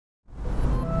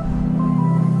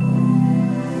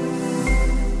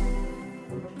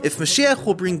If Mashiach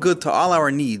will bring good to all our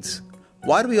needs,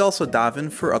 why do we also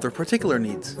daven for other particular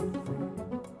needs?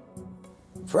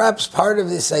 Perhaps part of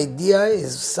this idea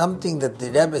is something that the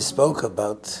Rebbe spoke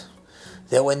about.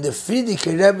 That when the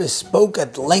Frierdiker Rebbe spoke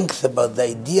at length about the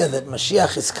idea that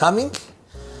Mashiach is coming,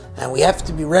 and we have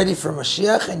to be ready for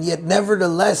Mashiach, and yet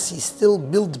nevertheless he still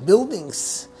built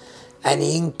buildings. And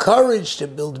he encouraged to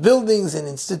build buildings and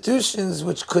institutions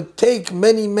which could take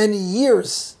many, many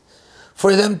years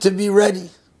for them to be ready.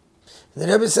 And the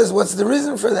Rebbe says, what's the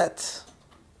reason for that?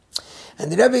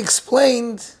 And the Rebbe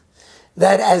explained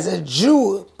that as a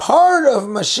Jew, part of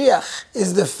Mashiach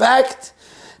is the fact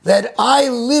that I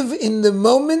live in the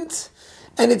moment,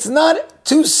 and it's not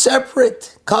two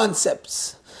separate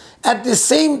concepts. At the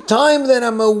same time that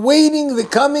I'm awaiting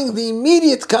the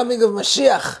immediate coming of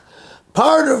Mashiach,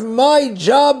 part of my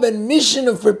job and mission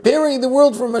of preparing the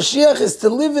world for Mashiach is to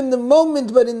live in the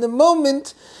moment, but in the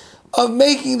moment of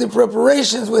making the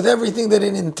preparations with everything that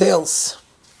it entails.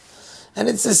 And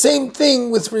it's the same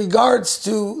thing with regards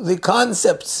to the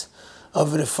concepts of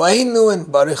Rifa'inu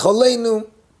and Baruch Aleinu.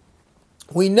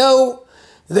 We know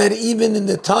that even in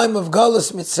the time of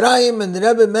Galus Mitzrayim, and the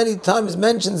Rebbe many times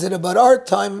mentions it about our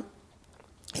time,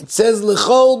 it says,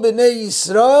 L'chol b'nei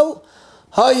Yisrael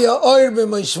haya oir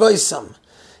b'moishvaisam.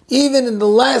 Even in the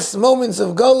last moments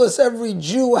of Galus, every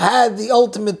Jew had the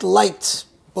ultimate light,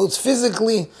 both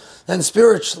physically and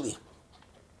spiritually.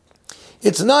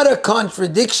 It's not a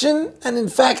contradiction, and in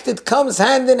fact it comes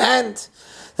hand in hand.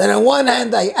 That on one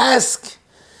hand I ask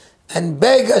and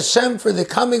beg Hashem for the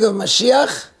coming of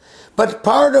Mashiach, but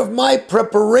part of my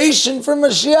preparation for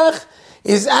Mashiach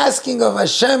is asking of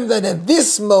Hashem that at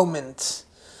this moment,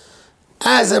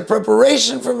 as a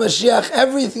preparation for Mashiach,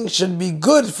 everything should be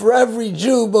good for every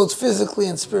Jew, both physically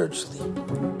and spiritually.